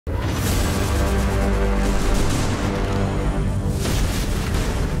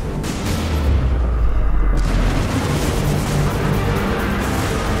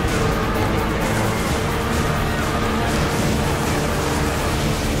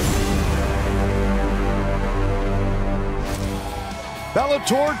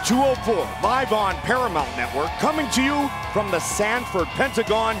Bellator 204, live on Paramount Network, coming to you from the Sanford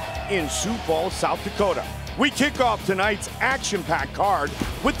Pentagon in Sioux Falls, South Dakota. We kick off tonight's action-packed card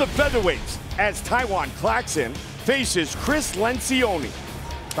with the featherweights as Taiwan Claxton faces Chris Lencioni.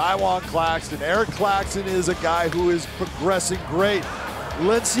 Taiwan Claxton. Eric Claxton is a guy who is progressing great.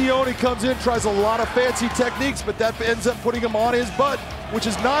 Lencioni comes in, tries a lot of fancy techniques, but that ends up putting him on his butt, which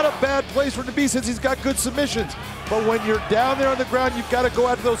is not a bad place for him to be since he's got good submissions. But when you're down there on the ground, you've got to go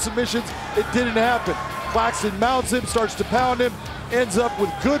after those submissions. It didn't happen. Claxton mounts him, starts to pound him, ends up with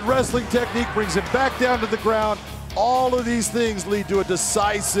good wrestling technique, brings him back down to the ground. All of these things lead to a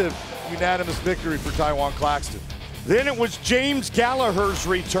decisive, unanimous victory for Taiwan Claxton. Then it was James Gallagher's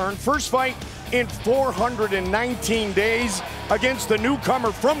return. First fight in 419 days against the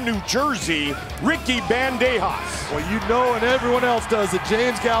newcomer from New Jersey, Ricky Bandejas. Well, you know, and everyone else does, that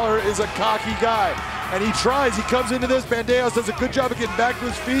James Gallagher is a cocky guy. And he tries, he comes into this, Bandejas does a good job of getting back to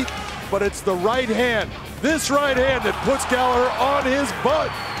his feet, but it's the right hand, this right hand that puts Gallagher on his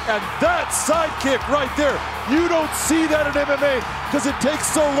butt. And that side kick right there, you don't see that in MMA because it takes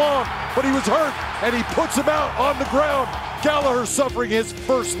so long, but he was hurt and he puts him out on the ground. Gallagher suffering his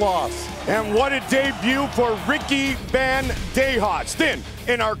first loss. And what a debut for Ricky Bandejas. Then,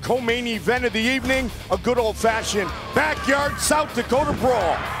 in our co-main event of the evening, a good old-fashioned backyard South Dakota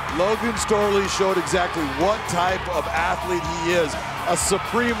brawl. Logan Storley showed exactly what type of athlete he is. A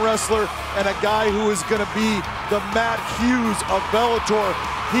supreme wrestler and a guy who is going to be the Matt Hughes of Bellator.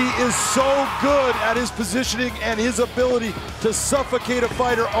 He is so good at his positioning and his ability to suffocate a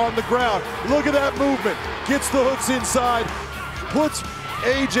fighter on the ground. Look at that movement. Gets the hooks inside, puts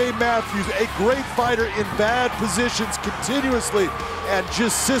AJ Matthews, a great fighter, in bad positions continuously and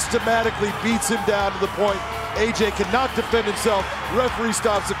just systematically beats him down to the point AJ cannot defend himself. Referee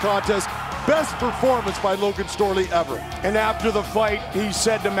stops the contest. Best performance by Logan Storley ever. And after the fight, he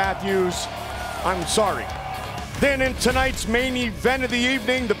said to Matthews, "I'm sorry." Then in tonight's main event of the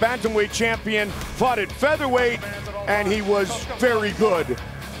evening, the bantamweight champion fought at featherweight, and he was very good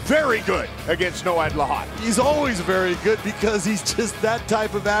against Noad Lahat. He's always very good because he's just that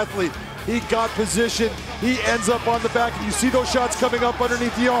type of athlete. He got position, he ends up on the back, and you see those shots coming up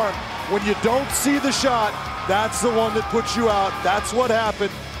underneath the arm. When you don't see the shot, that's the one that puts you out. That's what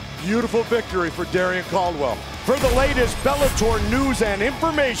happened. Beautiful victory for Darian Caldwell. For the latest Bellator news and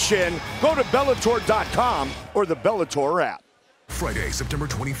information, go to Bellator.com or the Bellator app. Friday, September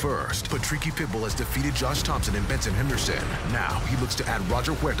 21st, Patricky Pitbull has defeated Josh Thompson and Benson Henderson. Now he looks to add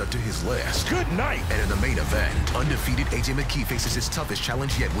Roger Huerta to his list. Good night. And in the main event, undefeated AJ McKee faces his toughest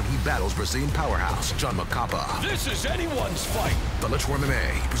challenge yet when he battles Brazilian powerhouse John Macapa. This is anyone's fight. Bellator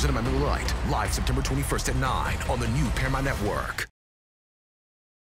MMA, presented by Miller Lite, live September 21st at 9 on the new Paramount Network.